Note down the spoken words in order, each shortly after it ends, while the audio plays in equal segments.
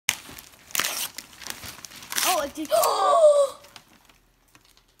Oh, it did.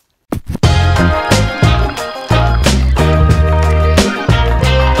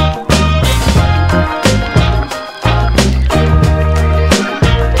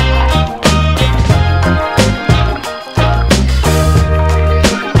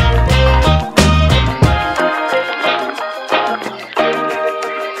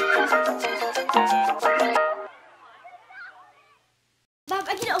 Mom,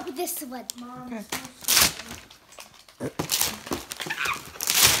 I can open this one. Mom. Okay.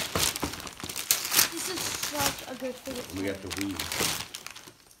 This is such a good thing. We got the Wii.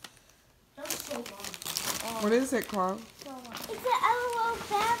 That was so long. What is it, Claude? It's an LOL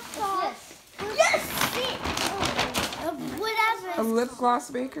bath sauce. Yes! Whatever. A lip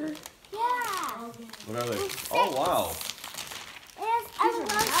gloss maker? Yeah. What are they? Oh, wow. It's LOL.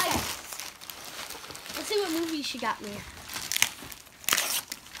 Let's see what movie she got me.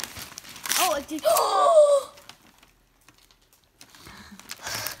 Oh, it did.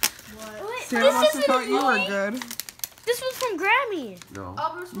 What? Santa must have thought you were good. This was from Grammy. No.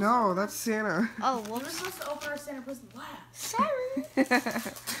 Oh, we were supposed No, that's Santa. Oh, we were whoops. supposed to open our Santa present last. Sorry.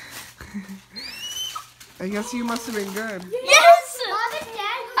 I guess you must have been good. Yes! Mom and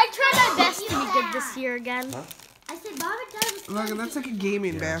Dad. I tried my best to be good this year again. Huh? I said Mom and Dad was Look, that's like a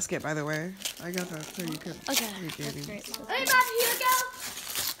gaming basket, by the way. I got that so you could. Okay, be that's gaming. great. Hey, Mom, here we go.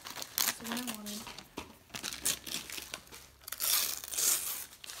 That's what I wanted.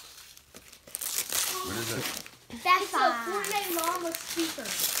 What is it? That's It's a Fortnite lawn with cheaper.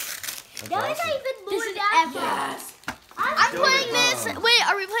 That's That was awesome. even more This is than epic. Yes. I'm Kill playing it, this. Mom. Wait,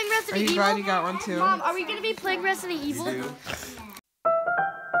 are we playing Are Resident you Evil? glad you got one too? Mom, are we gonna be playing Resident Evil? You do?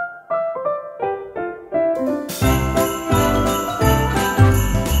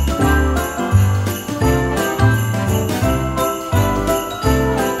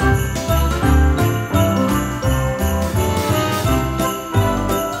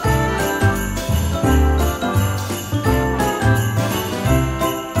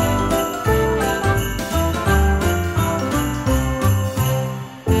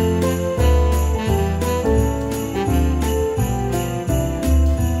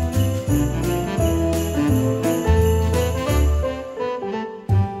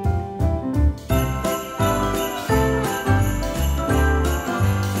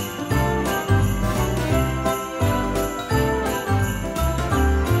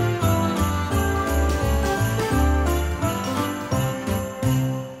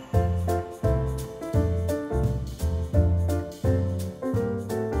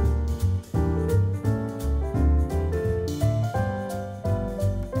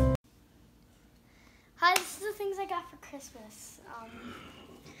 Hi, this is the things I got for Christmas.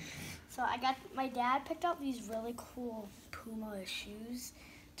 So my dad picked out these really cool Puma shoes.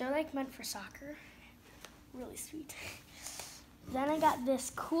 They're like meant for soccer. Really sweet. Then I got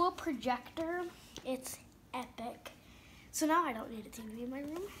this cool projector. It's epic. So now I don't need a TV in my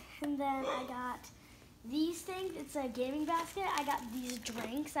room. And then I got these things. It's a gaming basket. I got these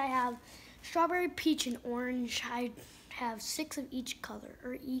drinks. I have strawberry, peach, and orange. I have 6 of each color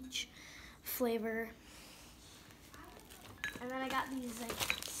or each flavor. And then I got these like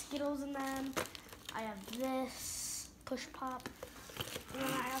Skittles in them. I have this push pop. And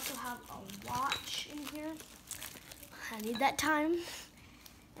then I also have a watch in here. I need that time.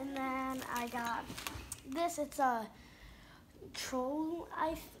 And then I got this. It's a troll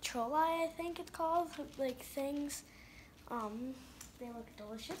eye, I think it's called. Like things. They look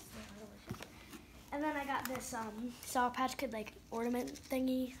delicious. They're delicious. And then I got this Sour Patch Kid like ornament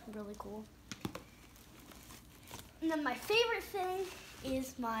thingy. Really cool. And then my favorite thing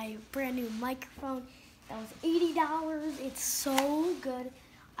is my brand new microphone. That was $80. It's so good.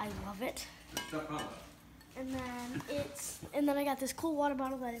 I love it. And then I got this cool water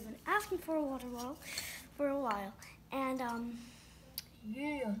bottle that I've been asking for a water bottle for a while. And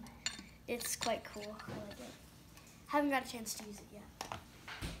yeah, it's quite cool. I like it. Haven't got a chance to use it yet.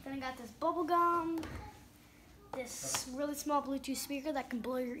 Then I got this bubble gum, this really small Bluetooth speaker that can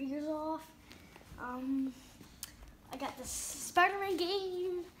blow your ears off. I got this Spider-Man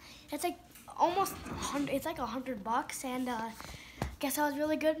game. It's like almost it's like $100, and guess I was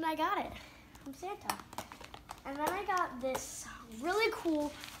really good and I got it from Santa. And then I got this really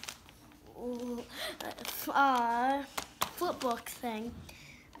cool flip book thing.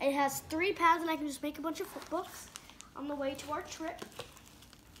 It has 3 pads and I can just make a bunch of flip books on the way to our trip.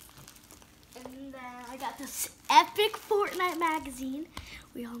 And then I got this epic Fortnite magazine.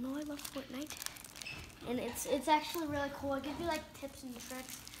 We all know I love Fortnite. And it's actually really cool. It gives you like tips and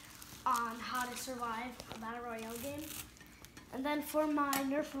tricks on how to survive a Battle Royale game. And then for my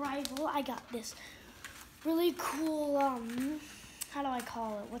Nerf rifle, I got this really cool, how do I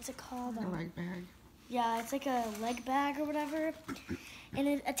call it? What's it called? A leg bag. Yeah, it's like a leg bag or whatever. And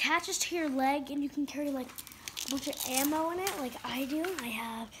it attaches to your leg, and you can carry like a bunch of ammo in it, like I do. I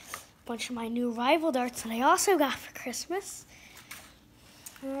have a bunch of my new rival darts that I also got for Christmas.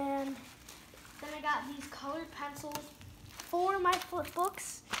 And then I got these colored pencils for my flip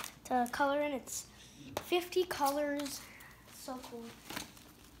books to color in. It's 50 colors. So cool.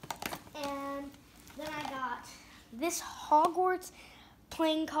 And then I got this Hogwarts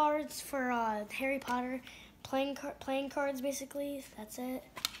playing cards for Harry Potter. Playing cards, basically. That's it.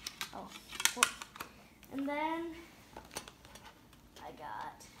 Oh. Well, and then I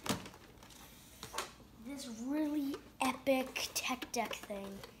got this really epic tech deck thing.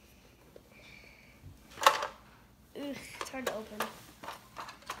 Ugh, it's hard to open.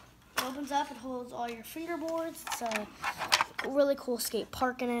 It opens up, it holds all your fingerboards. It's a really cool skate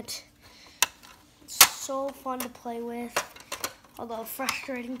park in it. It's so fun to play with, although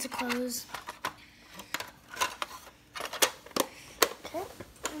frustrating to close. Okay,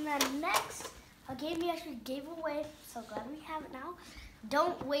 and then next, a game we actually gave away. So glad we have it now.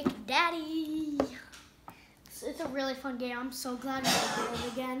 Don't Wake Daddy. It's a really fun game. I'm so glad we did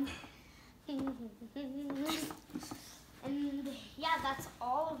it again. And yeah, that's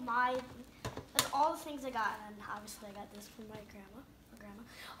all the things I got. And obviously I got this from my grandma.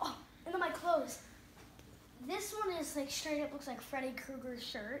 Oh, and then my clothes. This one is like straight up looks like Freddy Krueger's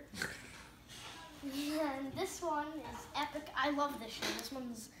shirt. And this one is epic. I love this shirt. This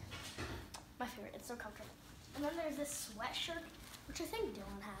one's my favorite. It's so comfortable. And then there's this sweatshirt, which I think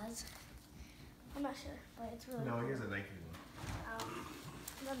Dylan has. I'm not sure, but it's really cool. No, he has a Nike one.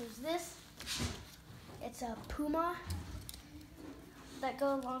 And then there's this. It's a Puma that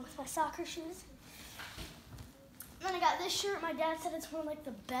go along with my soccer shoes. And then I got this shirt. My dad said it's one of like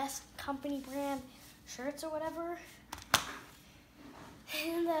the best company brand shirts or whatever.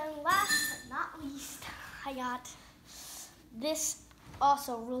 And then last but not least, I got this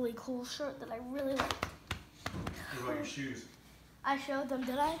also really cool shirt that I really like. What about your shoes? I showed them,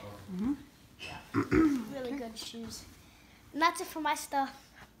 did I? Mm-hmm. Yeah. Really good shoes. And that's it for my stuff.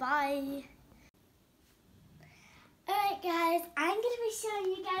 Bye. Alright guys, I'm going to be showing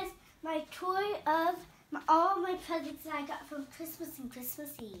you guys my tour of all my presents that I got from Christmas and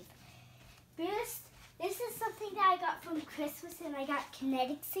Christmas Eve. First, this is something that I got from Christmas, and I got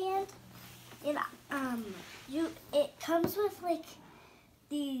kinetic sand. And it comes with like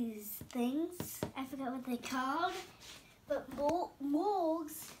these things. I forgot what they're called. But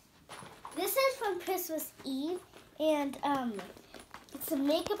molds. This is from Christmas Eve, and it's a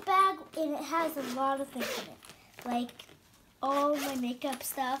makeup bag, and it has a lot of things in it, like all my makeup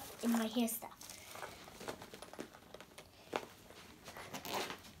stuff and my hair stuff.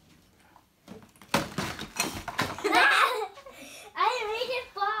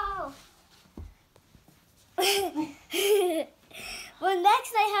 Well,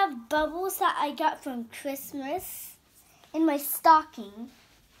 next I have bubbles that I got from Christmas in my stocking.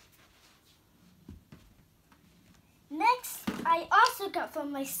 Next, I also got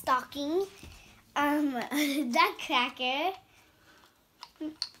from my stocking that cracker.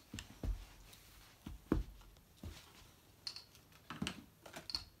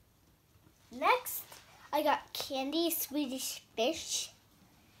 Next, I got candy Swedish fish.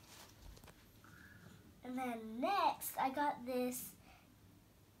 And then next, I got this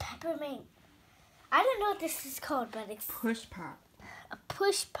peppermint. I don't know what this is called, but it's Push pop. a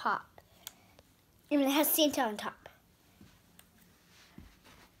push pop. And it has Santa on top.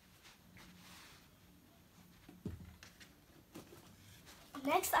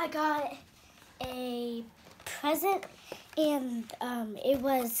 Next, I got a present, and it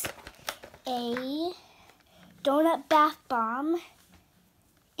was a donut bath bomb,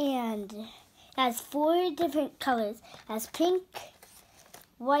 and it has 4 different colors. It has pink,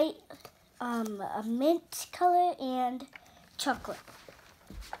 white, a mint color, and chocolate.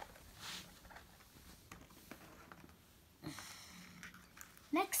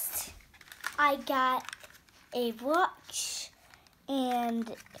 Next, I got a watch,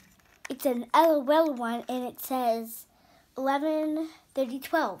 and it's an LOL one, and it says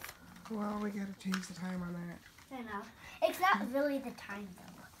 11:30:12. Well, we gotta change the time on that. I know. It's not really the time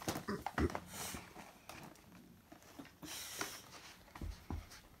though.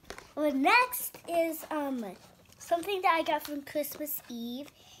 Well, next is something that I got from Christmas Eve,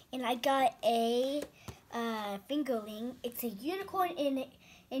 and I got a fingerling. It's a unicorn in it,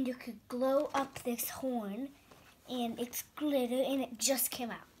 and you could glow up this horn, and it's glitter, and it just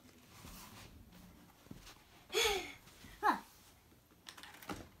came out. Huh.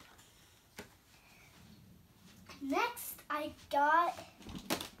 I got.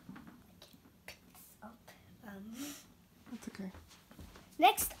 That's okay.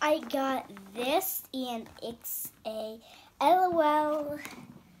 Next, I got this, and it's a LOL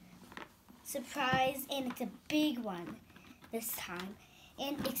surprise, and it's a big one this time.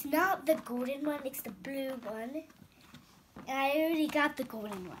 And it's not the golden one, it's the blue one. And I already got the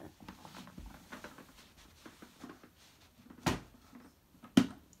golden one.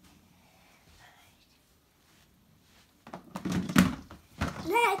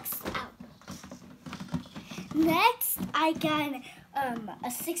 Next, I got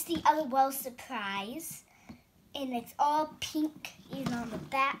a 60 LOL surprise, and it's all pink, even on the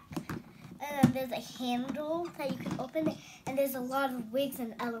back. And then there's a handle that you can open it, and there's a lot of wigs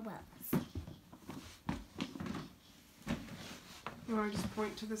and LOLs. You want to just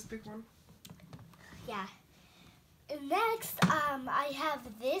point to this big one? Yeah. And next, I have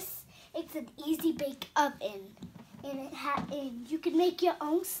this. It's an easy bake oven, and you can make your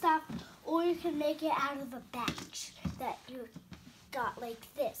own stuff, or you can make it out of a batch that you got like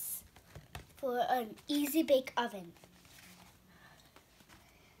this for an easy bake oven.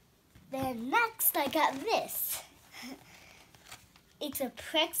 Then next, I got this. It's a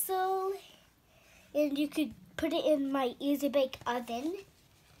pretzel, and you could put it in my easy bake oven.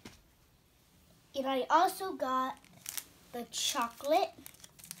 And I also got the chocolate,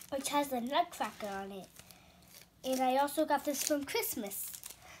 which has the nutcracker on it. And I also got this from Christmas.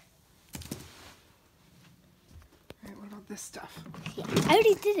 Alright, what about this stuff? Yeah, I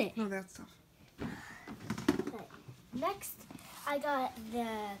already did it. No, that stuff. Okay. Next, I got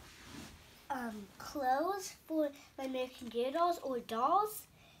the clothes for my American Girl dolls or dolls.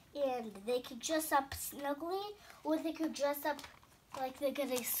 And they could dress up snugly, or they could dress up like they're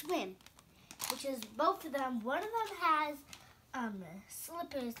gonna swim. Which is both of them. One of them has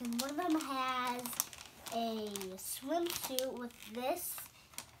slippers, and one of them has a swimsuit with this,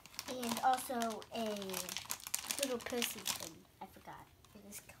 and also a little person thing. I forgot what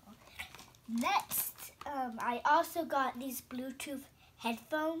it's called. Next, I also got these Bluetooth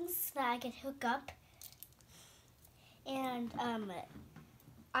headphones that I can hook up, and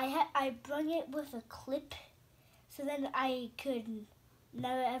I brung it with a clip, so then I could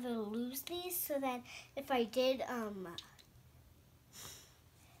never ever lose these. So that if I did, ow,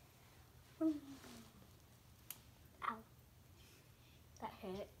 that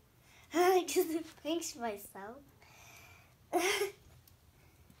hurt. I just pinched myself.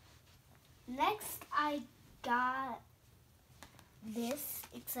 Next, I got this.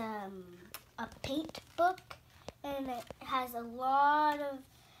 It's a paint book, and it has a lot of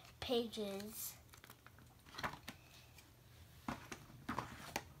pages.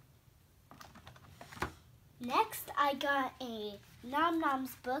 Next, I got a Nom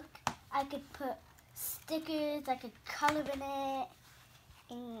Noms book. I could put stickers, I could color in it,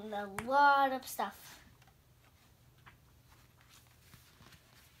 and a lot of stuff.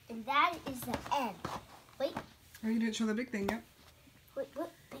 And that is the end. Wait, Oh, you didn't show the big thing yet. wait,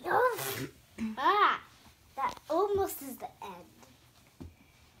 what? That almost is the end.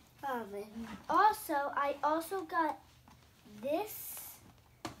 And also, I also got this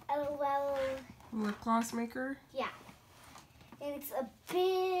LOL. Lip gloss maker. Yeah. And it's a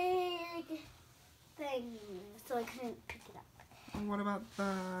big thing, so I couldn't pick it up. And what about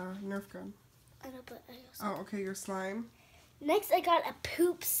the Nerf gun? I know, but I also... Oh, okay, your slime. Next, I got a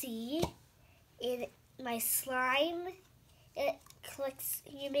Poopsie. In my slime, it collects,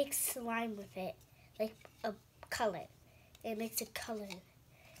 you make slime with it, like a color. It makes a color.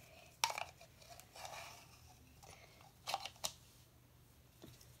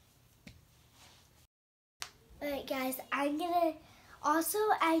 Alright guys, I'm gonna, also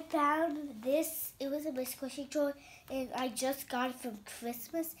I found this, it was in my squishy drawer, and I just got it from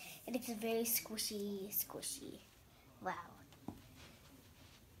Christmas, and it's very squishy. Wow.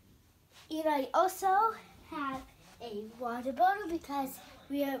 And I also have a water bottle because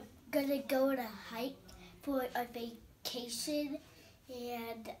we are gonna go on a hike for a vacation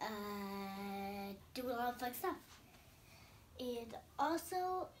and do a lot of fun stuff. And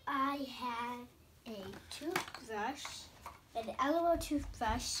also I have a toothbrush, an LOL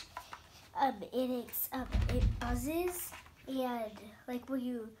toothbrush. It buzzes, and like when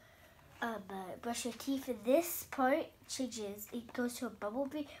you brush your teeth, and this part changes. It goes to a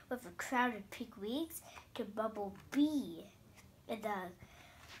bumblebee with a crown and pink wings to Bumblebee in the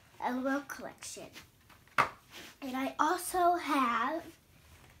LOL collection. And I also have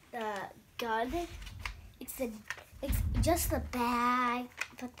the gun. It's just the bag,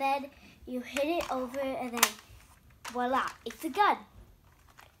 but then you hit it over, and then voila, it's a gun.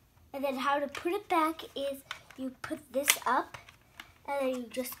 And then how to put it back is you put this up, and then you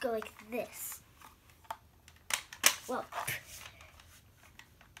just go like this. Well,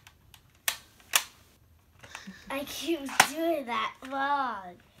 I keep doing that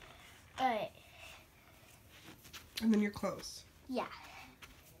wrong. Alright. And then you're close. Yeah.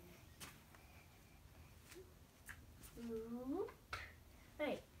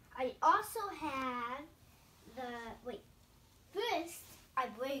 Alright. I also have first I'm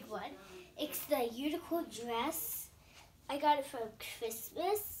wearing one. It's the unicorn dress. I got it for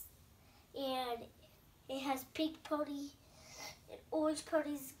Christmas. And it has pink pony, and orange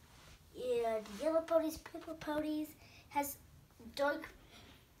ponies, and yellow ponies, purple ponies. Has dark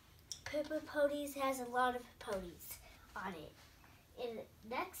purple ponies. Has a lot of ponies on it. And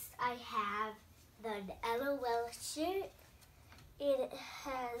next I have the LOL shirt. It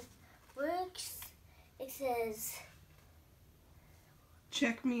has works. It says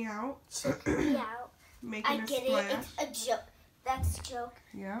Check me out. check me out. Making I a get splash. it. It's a joke. That's a joke.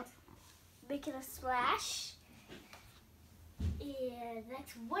 Yep. Making a splash. And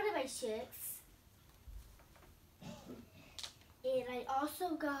that's one of my shirts. And I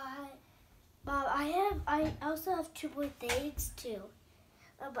also got, I also have two more things too.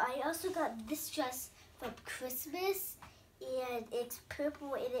 I also got this dress from Christmas, and it's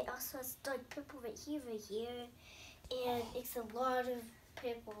purple, and it also has dark purple right here, and it's a lot of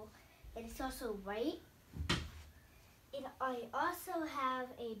purple, and it's also white. And I also have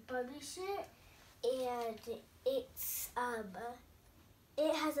a Barbie shirt, and it's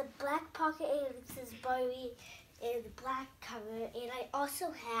it has a black pocket, and it says Barbie in the black cover. And I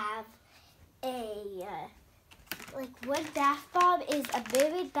also have a one bath bomb is a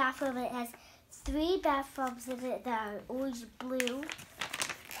mermaid bath bomb. It has 3 bath bombs in it that are orange blue,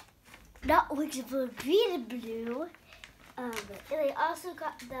 not orange blue, green and blue. And I also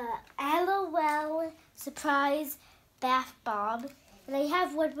got the LOL surprise bath bomb, and I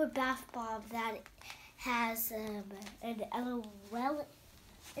have one more bath bomb that has an LOL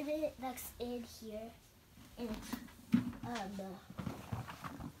in it that's in here, and it's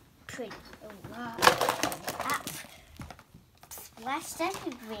pretty a lot. Splashed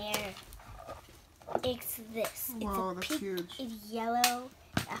everywhere. It's this. Whoa, it's a that's pink huge. and yellow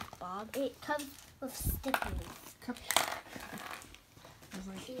bath bomb. It comes with stickers. I was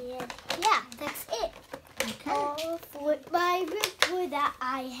like, And yeah, that's it. okay. All for my report that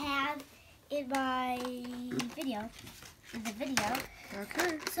I have in my video.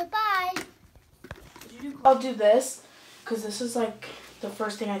 Okay. So bye. I'll do this because this is like the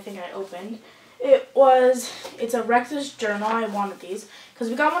first thing I think I opened. It's a Rex's journal. I wanted these because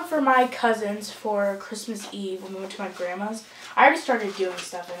we got one for my cousins for Christmas Eve when we went to my grandma's. I already started doing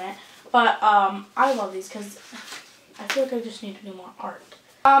stuff in it, but I love these because I feel like I just need to do more art.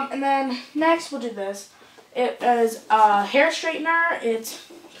 And then next we'll do this. It is a hair straightener.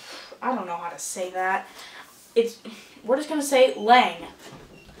 I don't know how to say that. We're just gonna say Lang.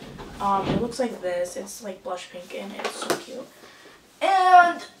 It looks like this. It's like blush pink and it's so cute.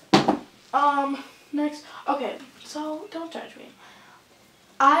 And next, okay, so don't judge me.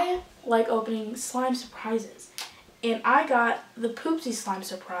 I like opening slime surprises, and I got the Poopsie slime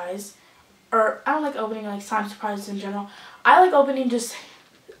surprise. Or I don't like opening like slime surprises in general. I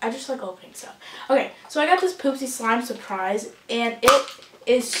just like opening stuff. Okay, so I got this Poopsie slime surprise, and it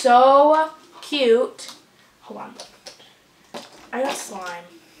is so cute. Hold on. I got slime.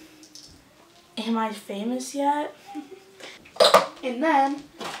 Am I famous yet? And then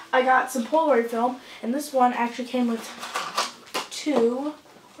I got some Polaroid film, and this one actually came with 2.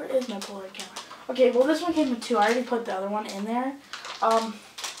 Where is my Polaroid camera? Okay, well this one came with 2. I already put the other one in there.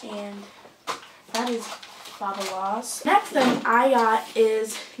 And that is Baba Loss. Next thing I got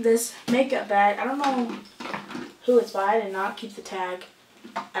is this makeup bag. I don't know who it's by. I did not keep the tag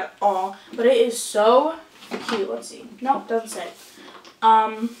at all, but it is so cute. Let's see. Nope, doesn't say.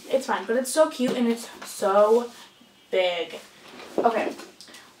 It's fine, but it's so cute and it's so big. Okay,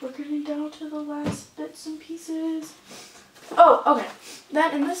 we're getting down to the last bits and pieces. Oh, okay.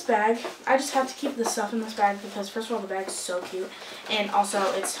 Then in this bag, I just have to keep the stuff in this bag because first of all, the bag is so cute, and also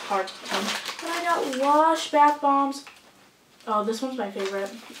it's hard to contain. Then I got Lush bath bombs. Oh, this one's my favorite.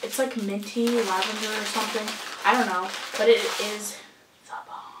 It's like minty, lavender or something. I don't know, but it is the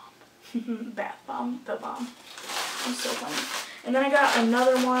bomb. Bath bomb, the bomb. It's so funny. And then I got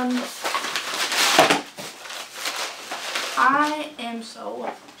another one. I am so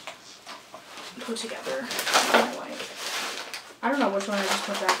put together in my life. I don't know which one I just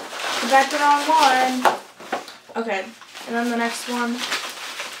put back. Put back the wrong one. Okay, and then the next one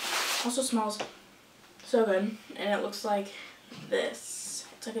also smells so good, and it looks like this.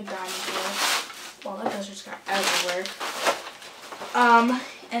 It's like a diamond color. Well, that dust just got everywhere.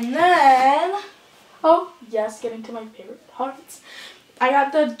 And then, oh, yes, getting to my favorite parts. I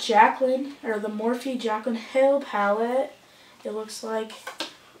got the Jaclyn, or the Morphe Jaclyn Hill palette. It looks like,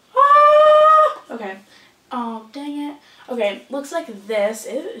 okay. Oh, dang it. Okay, looks like this.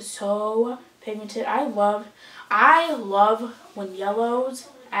 It is so pigmented. I love when yellows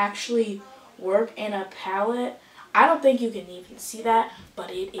actually work in a palette. I don't think you can even see that,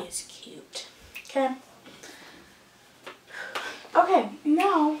 but it is cute. Okay. Okay,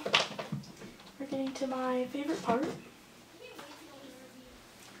 now we're getting to my favorite part.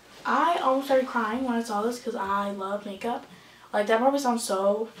 I almost started crying when I saw this because I love makeup. Like, that probably sounds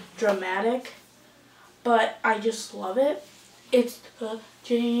so dramatic, but I just love it. It's the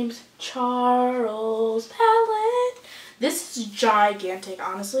James Charles palette. This is gigantic,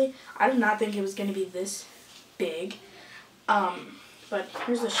 honestly. I did not think it was going to be this big. But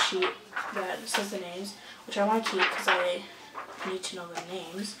here's a sheet that says the names, which I want to keep because I need to know the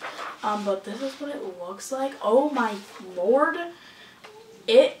names. But this is what it looks like. Oh my lord.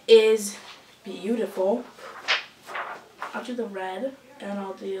 It is beautiful. I'll do the red and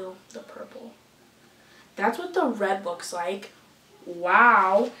I'll do the purple. That's what the red looks like.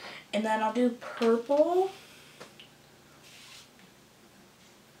 Wow. And then I'll do purple.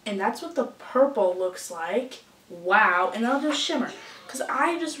 And that's what the purple looks like. Wow. And then I'll do shimmer. Because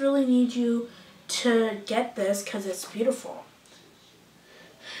I just really need you to get this because it's beautiful.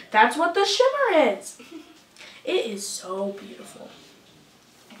 That's what the shimmer is. It is so beautiful.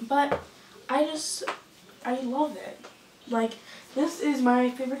 But I love it. Like, this is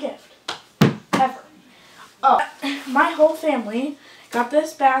my favorite gift ever. Oh, my whole family got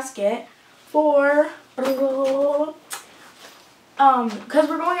this basket for, because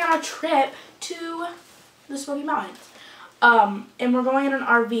we're going on a trip to the Smoky Mountains. And we're going in an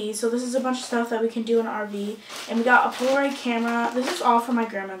RV, so this is a bunch of stuff that we can do in an RV. And we got a Polaroid camera. This is all for my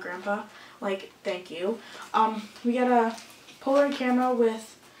grandma and grandpa. Like, thank you. We got a Polaroid camera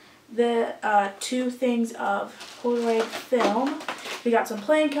with the 2 things of Polaroid film. We got some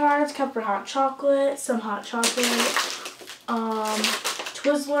playing cards, cup for hot chocolate, some hot chocolate,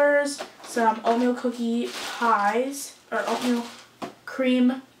 Twizzlers, some oatmeal cookie pies, or oatmeal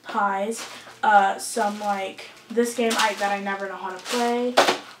cream pies, some like this game that I never know how to play,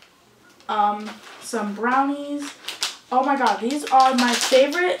 some brownies. Oh my god, these are my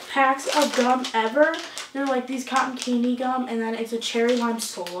favorite packs of gum ever. They're like these cotton candy gum, and then it's a cherry lime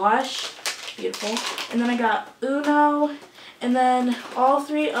slush. Beautiful. And then I got Uno, and then all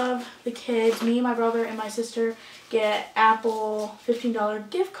 3 of the kids, me, my brother, and my sister, get Apple $15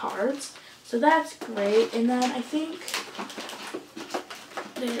 gift cards. So that's great. And then I think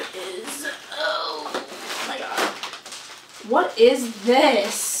there is, oh my god. What is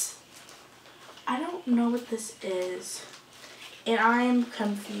this? I don't know what this is. And I'm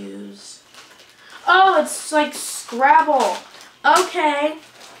confused. Oh, it's like Scrabble. Okay.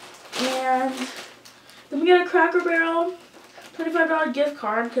 And then we got a Cracker Barrel $25 gift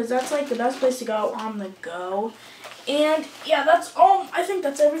card because that's like the best place to go on the go. And yeah, that's all. I think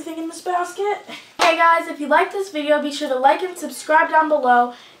that's everything in this basket. Hey guys, if you like this video, be sure to like and subscribe down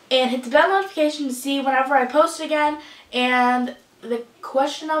below and hit the bell notification to see whenever I post again. And the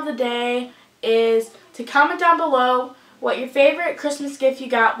question of the day is to comment down below what your favorite Christmas gift you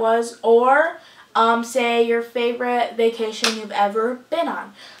got was, or say your favorite vacation you've ever been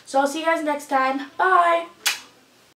on. So I'll see you guys next time. Bye!